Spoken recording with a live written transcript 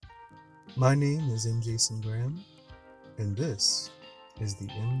My name is M. Jason Graham, and this is the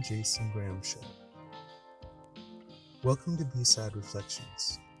M. Jason Graham Show. Welcome to B-Side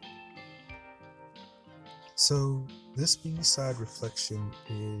Reflections. So, this B-Side reflection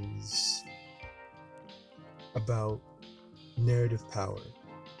is about narrative power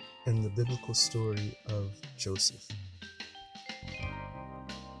and the biblical story of Joseph.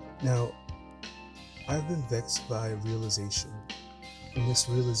 Now, I've been vexed by a realization, and this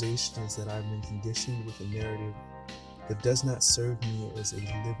realization is that I've been conditioned with a narrative that does not serve me as a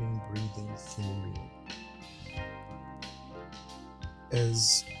living, breathing human being.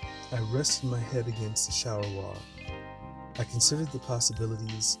 As I rested my head against the shower wall, I considered the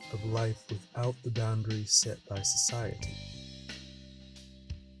possibilities of life without the boundaries set by society.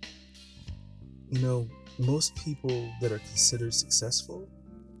 Most people that are considered successful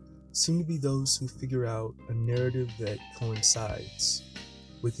seem to be those who figure out a narrative that coincides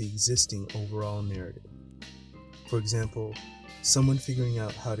with the existing overall narrative. For example, someone figuring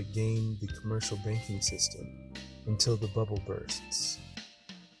out how to game the commercial banking system until the bubble bursts.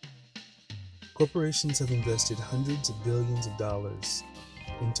 Corporations have invested hundreds of billions of dollars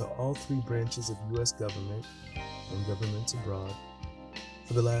into all three branches of U.S. government and governments abroad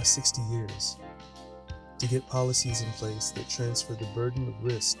for the last 60 years to get policies in place that transfer the burden of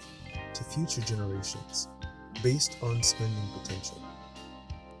risk to future generations based on spending potential.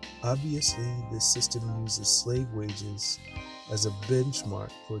 Obviously, this system uses slave wages as a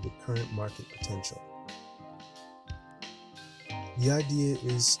benchmark for the current market potential. The idea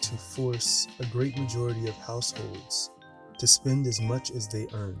is to force a great majority of households to spend as much as they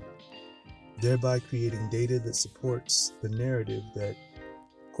earn, thereby creating data that supports the narrative that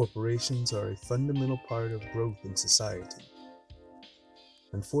corporations are a fundamental part of growth in society.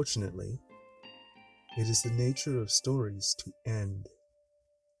 Unfortunately, it is the nature of stories to end.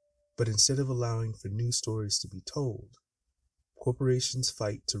 But instead of allowing for new stories to be told, corporations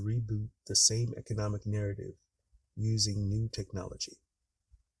fight to reboot the same economic narrative using new technology.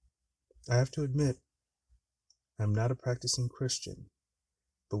 I have to admit, I'm not a practicing Christian,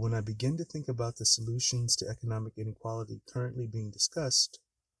 but when I begin to think about the solutions to economic inequality currently being discussed,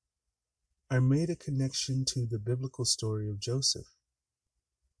 I made a connection to the biblical story of Joseph.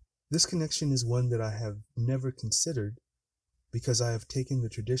 This connection is one that I have never considered because I have taken the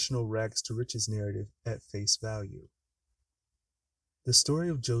traditional rags to riches narrative at face value. The story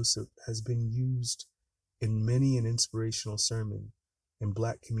of Joseph has been used in many an inspirational sermon in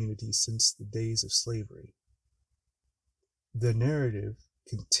Black communities since the days of slavery. The narrative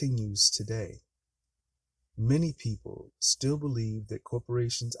continues today. Many people still believe that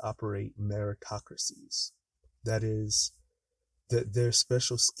corporations operate meritocracies. That is, that their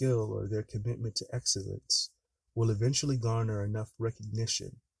special skill or their commitment to excellence will eventually garner enough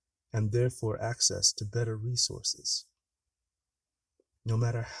recognition and therefore access to better resources. No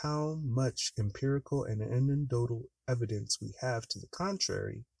matter how much empirical and anecdotal evidence we have to the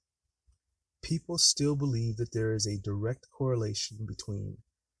contrary, people still believe that there is a direct correlation between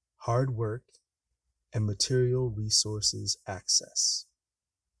hard work and material resources access.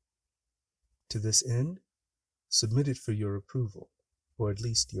 To this end, submit it for your approval, or at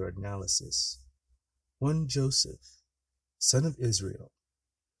least your analysis. One Joseph, son of Israel,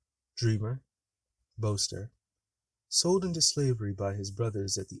 dreamer, boaster, sold into slavery by his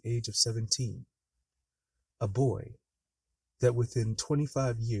brothers at the age of 17, a boy that within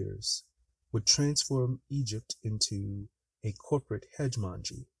 25 years would transform Egypt into a corporate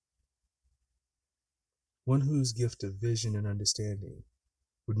hegemony, one whose gift of vision and understanding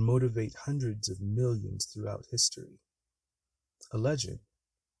would motivate hundreds of millions throughout history. A legend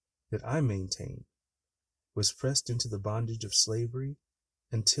that I maintain was pressed into the bondage of slavery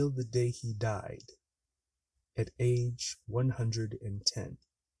until the day he died at age 110.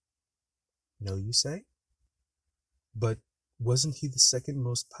 No, you say? But wasn't he the second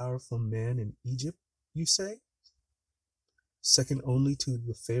most powerful man in Egypt, you say? Second only to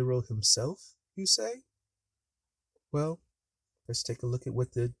the Pharaoh himself, you say? Well, let's take a look at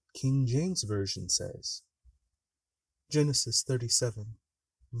what the King James Version says. Genesis 37,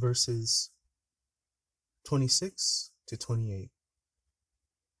 verses 26 to 28.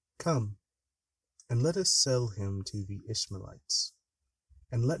 Come, and let us sell him to the Ishmaelites,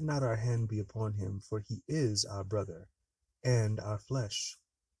 and let not our hand be upon him, for he is our brother, and our flesh.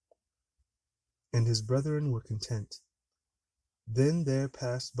 And his brethren were content. Then there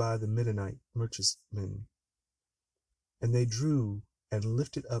passed by the Midianite merchantmen, and they drew and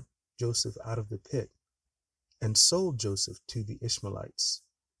lifted up Joseph out of the pit, and sold Joseph to the Ishmaelites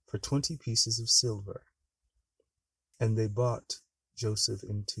for 20 pieces of silver. And they bought Joseph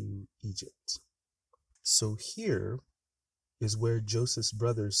into Egypt. So here is where Joseph's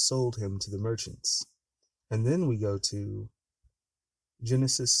brothers sold him to the merchants. And then we go to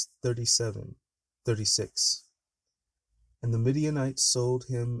Genesis 37:36. And the Midianites sold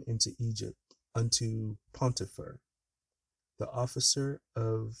him into Egypt unto Potiphar, the officer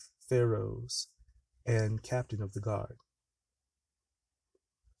of Pharaoh's and captain of the guard.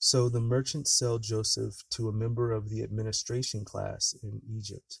 So the merchants sell Joseph to a member of the administration class in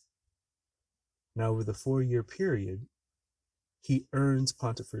Egypt. Now, over the 4-year period, he earns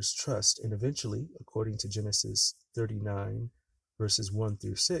Potiphar's trust and eventually, according to Genesis 39, verses 1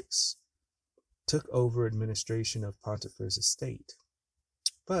 through 6, took over administration of Potiphar's estate.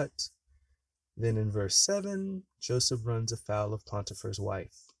 But then in verse 7, Joseph runs afoul of Potiphar's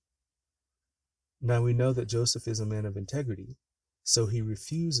wife. Now we know that Joseph is a man of integrity, so he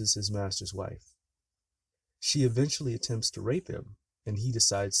refuses his master's wife. She eventually attempts to rape him, and he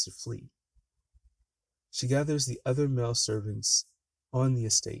decides to flee. She gathers the other male servants on the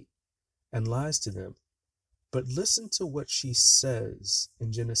estate and lies to them. But listen to what she says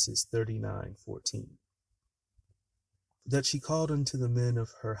in Genesis 39:14. That she called unto the men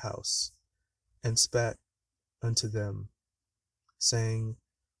of her house and spat unto them, saying,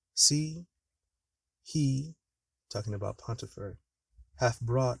 See, he, talking about Potiphar, hath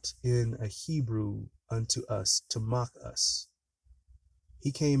brought in a Hebrew unto us to mock us.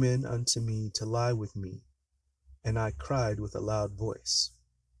 He came in unto me to lie with me, and I cried with a loud voice.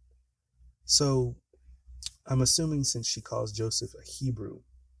 So I'm assuming, since she calls Joseph a Hebrew,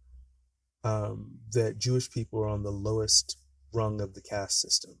 that Jewish people are on the lowest rung of the caste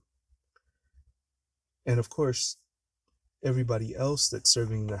system. And of course, everybody else that's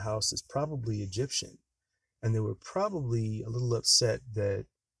serving in the house is probably Egyptian. And they were probably a little upset that,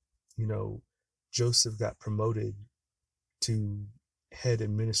 Joseph got promoted to head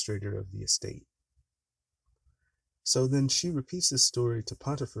administrator of the estate. So then she repeats this story to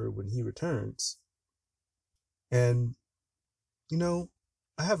Potiphar when he returns. And,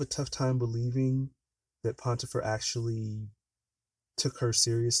 I have a tough time believing that Potiphar actually took her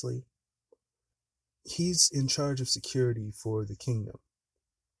seriously. He's in charge of security for the kingdom.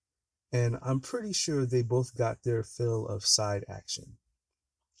 And I'm pretty sure they both got their fill of side action.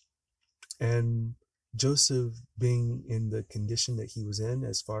 And Joseph, being in the condition that he was in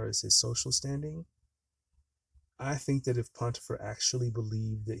as far as his social standing, I think that if Potiphar actually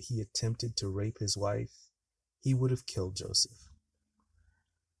believed that he attempted to rape his wife, he would have killed Joseph.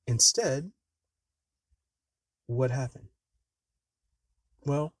 Instead, what happened?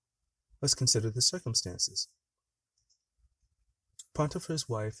 Well, let's consider the circumstances. Potiphar's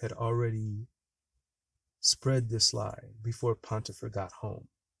wife had already spread this lie before Potiphar got home.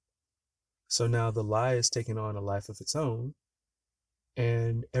 So now the lie has taken on a life of its own,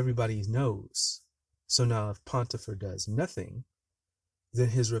 and everybody knows. So now if Potiphar does nothing, then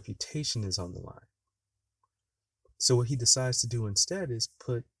his reputation is on the line. So what he decides to do instead is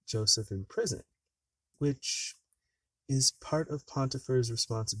put Joseph in prison, which is part of Potiphar's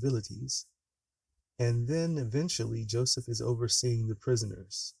responsibilities. And then eventually Joseph is overseeing the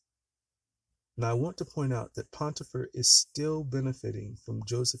prisoners. Now I want to point out that Potiphar is still benefiting from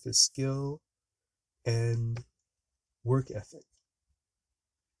Joseph's skill and work ethic.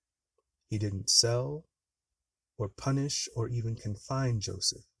 He didn't sell or punish or even confine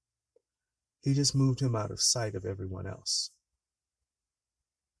Joseph. He just moved him out of sight of everyone else.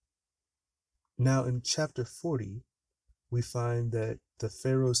 Now in chapter 40, we find that the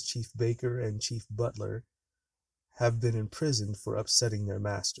Pharaoh's chief baker and chief butler have been imprisoned for upsetting their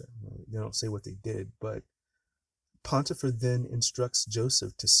master. They don't say what they did, but Potiphar then instructs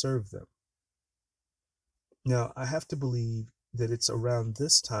Joseph to serve them. Now, I have to believe that it's around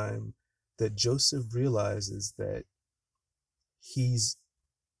this time that Joseph realizes that he's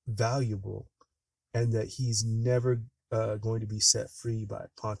valuable and that he's never going to be set free by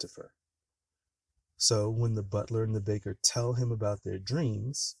Potiphar. So when the butler and the baker tell him about their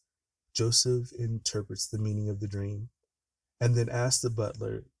dreams, Joseph interprets the meaning of the dream and then asks the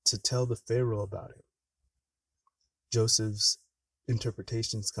butler to tell the Pharaoh about it. Joseph's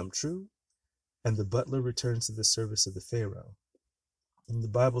interpretations come true, and the butler returns to the service of the Pharaoh. And the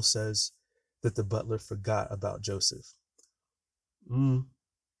Bible says that the butler forgot about Joseph.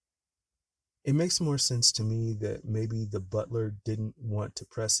 It makes more sense to me that maybe the butler didn't want to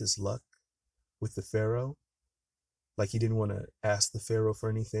press his luck with the Pharaoh. Like he didn't want to ask the Pharaoh for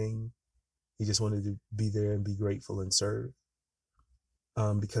anything. He just wanted to be there and be grateful and serve.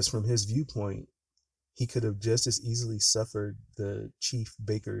 Because from his viewpoint, he could have just as easily suffered the chief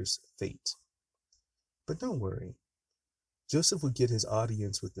baker's fate. But don't worry. Joseph would get his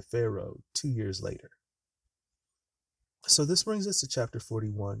audience with the Pharaoh 2 years later. So this brings us to chapter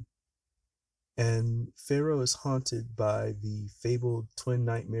 41. And Pharaoh is haunted by the fabled twin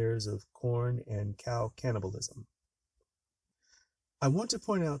nightmares of corn and cow cannibalism. I want to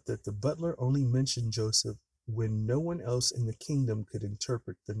point out that the butler only mentioned Joseph when no one else in the kingdom could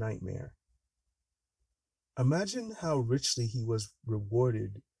interpret the nightmare. Imagine how richly he was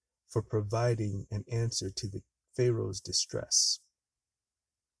rewarded for providing an answer to the Pharaoh's distress.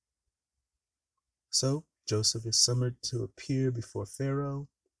 So Joseph is summoned to appear before Pharaoh.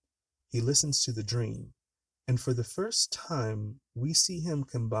 He listens to the dream, and for the first time, we see him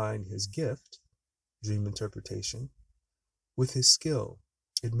combine his gift, dream interpretation, with his skill,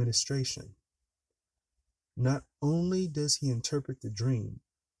 administration. Not only does he interpret the dream,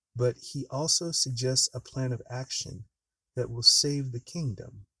 but he also suggests a plan of action that will save the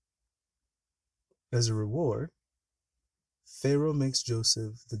kingdom. As a reward, Pharaoh makes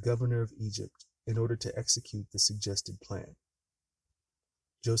Joseph the governor of Egypt in order to execute the suggested plan.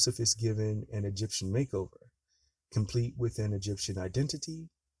 Joseph is given an Egyptian makeover, complete with an Egyptian identity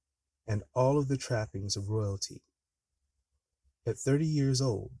and all of the trappings of royalty. At 30 years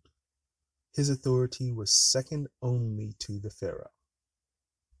old, his authority was second only to the Pharaoh.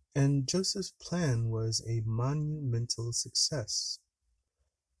 And Joseph's plan was a monumental success.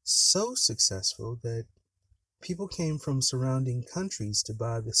 So successful that people came from surrounding countries to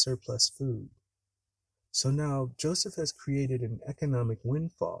buy the surplus food. So now Joseph has created an economic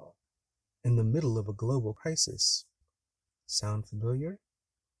windfall in the middle of a global crisis. Sound familiar?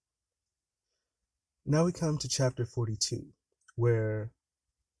 Now we come to chapter 42, where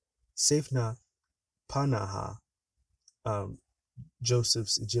Safnath-Paaneah,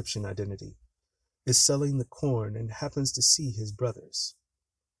 Joseph's Egyptian identity, is selling the corn and happens to see his brothers.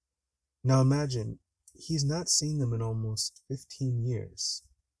 Now imagine, he's not seen them in almost 15 years.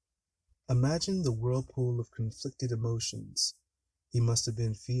 Imagine the whirlpool of conflicted emotions he must have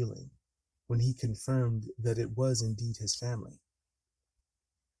been feeling when he confirmed that it was indeed his family.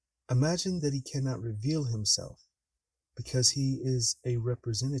 Imagine that he cannot reveal himself because he is a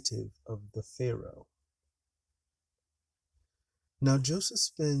representative of the Pharaoh. Now Joseph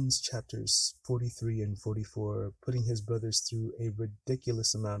spends chapters 43 and 44 putting his brothers through a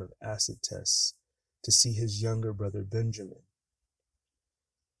ridiculous amount of acid tests to see his younger brother Benjamin,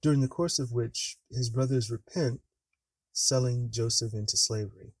 during the course of which his brothers repent, selling Joseph into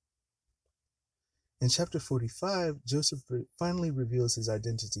slavery. In chapter 45, Joseph finally reveals his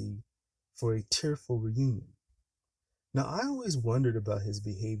identity for a tearful reunion. Now, I always wondered about his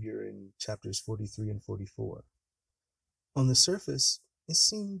behavior in chapters 43 and 44. On the surface, it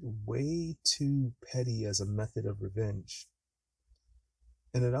seemed way too petty as a method of revenge.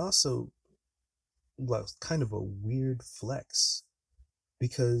 And it also was kind of a weird flex,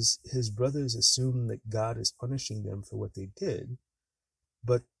 because his brothers assume that God is punishing them for what they did,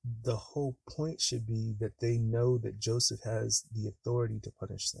 but the whole point should be that they know that Joseph has the authority to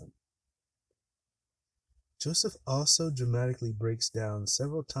punish them. Joseph also dramatically breaks down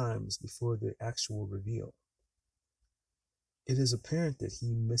several times before the actual reveal. It is apparent that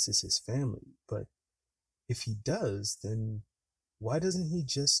he misses his family, but if he does, then why doesn't he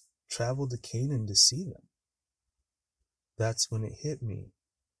just travel to Canaan to see them? That's when it hit me.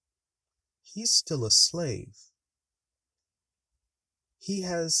 He's still a slave. He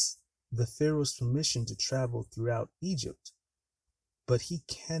has the Pharaoh's permission to travel throughout Egypt, but he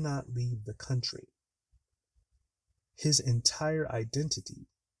cannot leave the country. His entire identity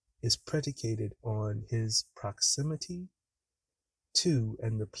is predicated on his proximity to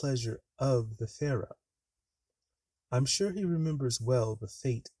and the pleasure of the Pharaoh. I'm sure he remembers well the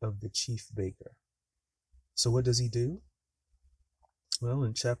fate of the chief baker. So what does he do? Well,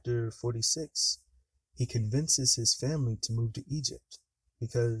 in chapter 46, he convinces his family to move to Egypt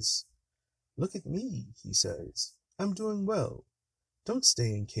because, look at me, he says, I'm doing well. Don't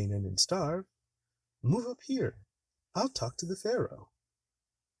stay in Canaan and starve. Move up here. I'll talk to the Pharaoh.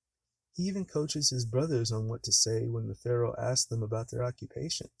 He even coaches his brothers on what to say when the Pharaoh asks them about their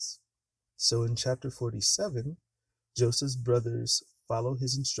occupations. So in chapter 47, Joseph's brothers follow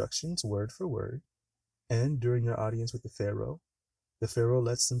his instructions word for word, and during their audience with the Pharaoh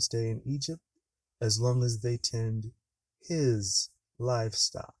lets them stay in Egypt as long as they tend his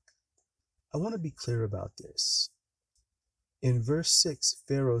livestock. I want to be clear about this. In verse 6,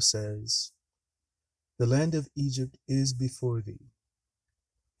 Pharaoh says, "The land of Egypt is before thee.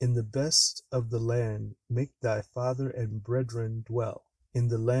 In the best of the land make thy father and brethren dwell. In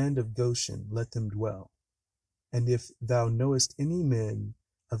the land of Goshen let them dwell. And if thou knowest any men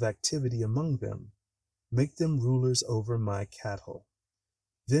of activity among them, Make them rulers over my cattle.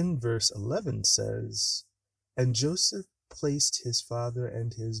 Then verse 11 says, And Joseph placed his father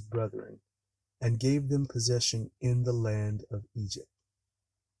and his brethren, and gave them possession in the land of Egypt,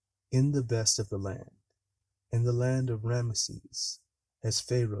 in the best of the land, in the land of Ramesses, as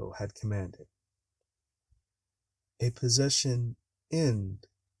Pharaoh had commanded. A possession in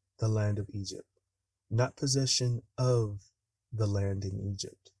the land of Egypt, not possession of the land in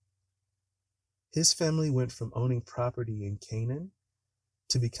Egypt. His family went from owning property in Canaan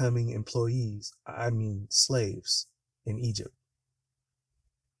to becoming slaves in Egypt.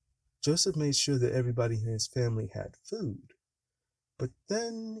 Joseph made sure that everybody in his family had food, but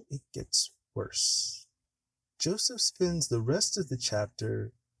then it gets worse. Joseph spends the rest of the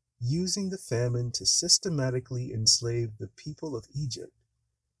chapter using the famine to systematically enslave the people of Egypt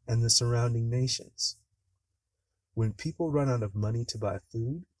and the surrounding nations. When people run out of money to buy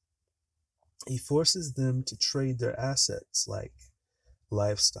food, he forces them to trade their assets like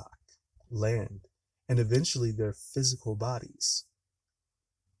livestock, land, and eventually their physical bodies.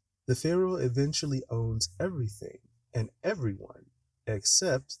 The Pharaoh eventually owns everything and everyone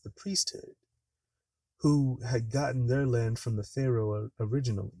except the priesthood, who had gotten their land from the Pharaoh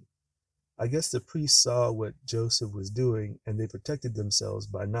originally. I guess the priests saw what Joseph was doing and they protected themselves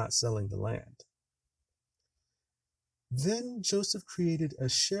by not selling the land. Then Joseph created a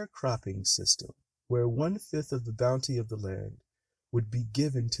sharecropping system where 1/5 of the bounty of the land would be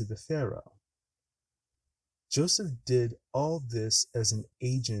given to the Pharaoh. Joseph did all this as an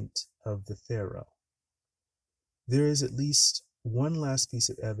agent of the Pharaoh. There is at least one last piece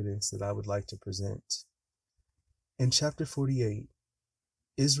of evidence that I would like to present. In chapter 48,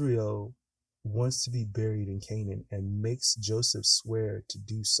 Israel wants to be buried in Canaan and makes Joseph swear to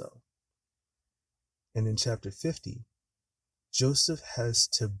do so. And in chapter 50, Joseph has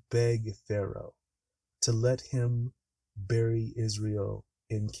to beg Pharaoh to let him bury Israel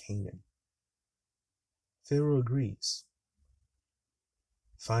in Canaan. Pharaoh agrees.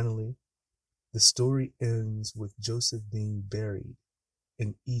 Finally, the story ends with Joseph being buried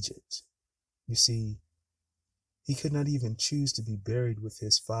in Egypt. You see, he could not even choose to be buried with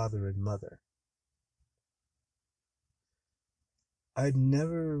his father and mother. I'd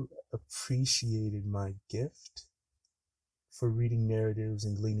never appreciated my gift for reading narratives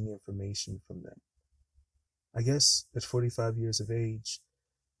and gleaning information from them. I guess at 45 years of age,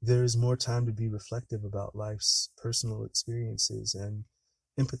 there is more time to be reflective about life's personal experiences and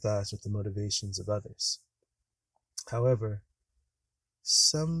empathize with the motivations of others. However,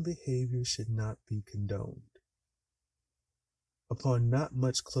 some behavior should not be condoned. Upon not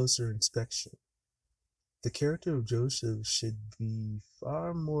much closer inspection, the character of Joseph should be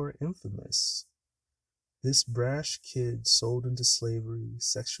far more infamous. This brash kid sold into slavery,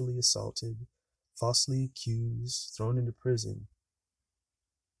 sexually assaulted, falsely accused, thrown into prison,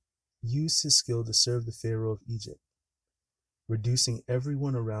 used his skill to serve the Pharaoh of Egypt, reducing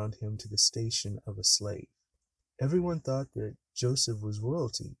everyone around him to the station of a slave. Everyone thought that Joseph was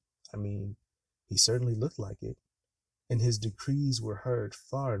royalty. He certainly looked like it, and his decrees were heard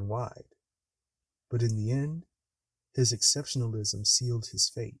far and wide. But in the end, his exceptionalism sealed his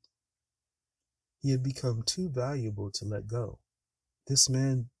fate. He had become too valuable to let go. This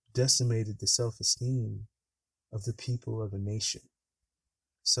man decimated the self-esteem of the people of a nation.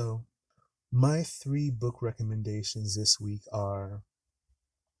 So, my 3 book recommendations this week are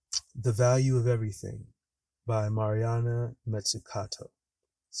The Value of Everything by Mariana Mazzucato.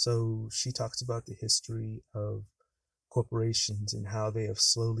 So she talks about the history of corporations and how they have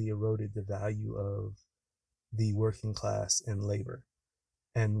slowly eroded the value of the working class and labor,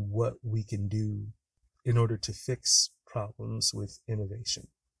 and what we can do in order to fix problems with innovation.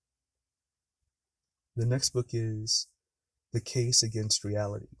 The next book is The Case Against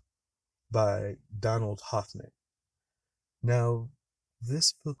Reality by Donald Hoffman. Now,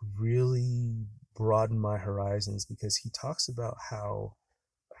 this book really broadened my horizons because he talks about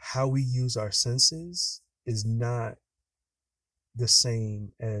how we use our senses is not the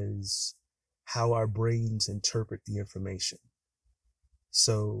same as how our brains interpret the information.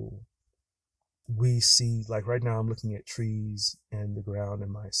 So we see, like right now I'm looking at trees and the ground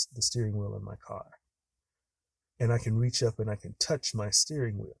and the steering wheel in my car. And I can reach up and I can touch my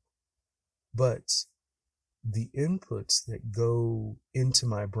steering wheel. But the inputs that go into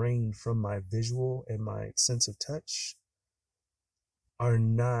my brain from my visual and my sense of touch are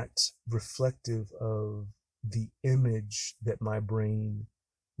not reflective of the image that my brain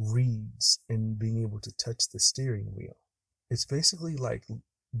reads in being able to touch the steering wheel. It's basically like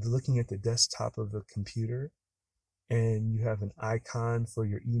looking at the desktop of a computer and you have an icon for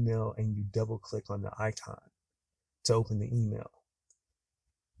your email and you double click on the icon to open the email.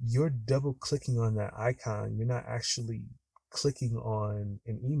 You're double clicking on that icon. You're not actually clicking on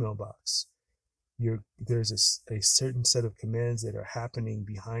an email box. There's a certain set of commands that are happening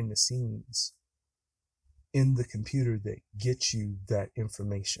behind the scenes in the computer that get you that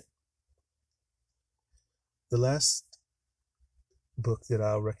information. The last book that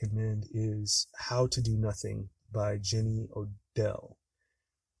I'll recommend is How to Do Nothing by Jenny Odell.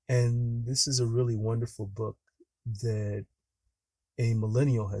 And this is a really wonderful book that a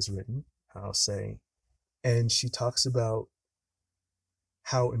millennial has written, I'll say. And she talks about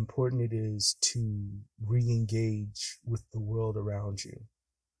how important it is to re-engage with the world around you.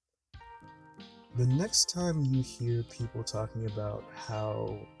 The next time you hear people talking about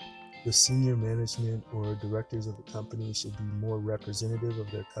how the senior management or directors of the company should be more representative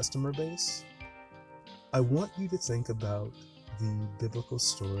of their customer base, I want you to think about the biblical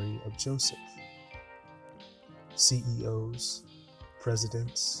story of Joseph. CEOs,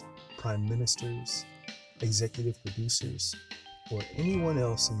 presidents, prime ministers, executive producers, or anyone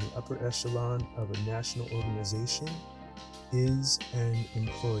else in the upper echelon of a national organization is an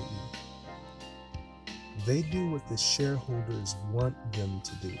employee. They do what the shareholders want them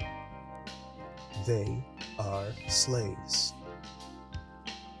to do. They are slaves.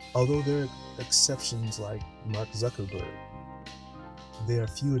 Although there are exceptions like Mark Zuckerberg, they are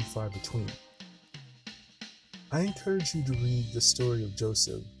few and far between. I encourage you to read the story of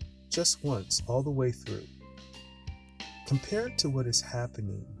Joseph just once, all the way through. Compare it to what is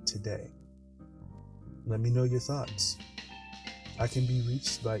happening today. Let me know your thoughts. I can be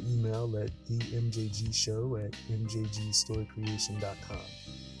reached by email at themjgshow@mjgstorycreation.com.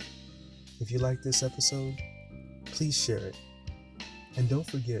 If you like this episode, please share it. And don't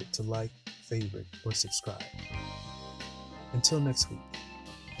forget to like, favorite, or subscribe. Until next week,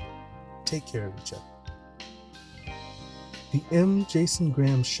 take care of each other. The M. Jason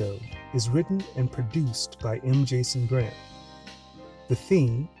Graham Show is written and produced by M. Jason Graham. The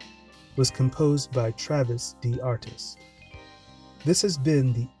theme was composed by Travis D. Artist. This has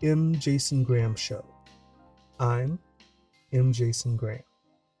been the M. Jason Graham Show. I'm M. Jason Graham.